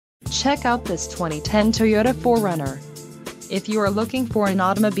Check out this 2010 Toyota 4Runner. If you are looking for an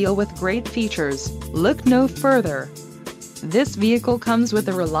automobile with great features, look no further. This vehicle comes with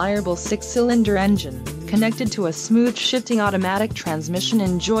a reliable 6-cylinder engine, connected to a smooth shifting automatic transmission.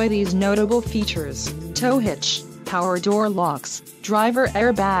 Enjoy these notable features: tow hitch, power door locks, driver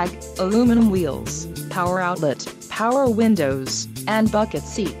airbag, aluminum wheels, power outlet, power windows, and bucket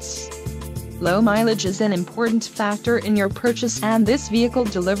seats. Low mileage is an important factor in your purchase, and this vehicle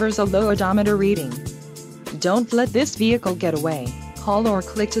delivers a low odometer reading. Don't let this vehicle get away. Call or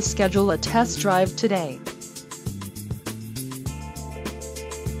click to schedule a test drive today.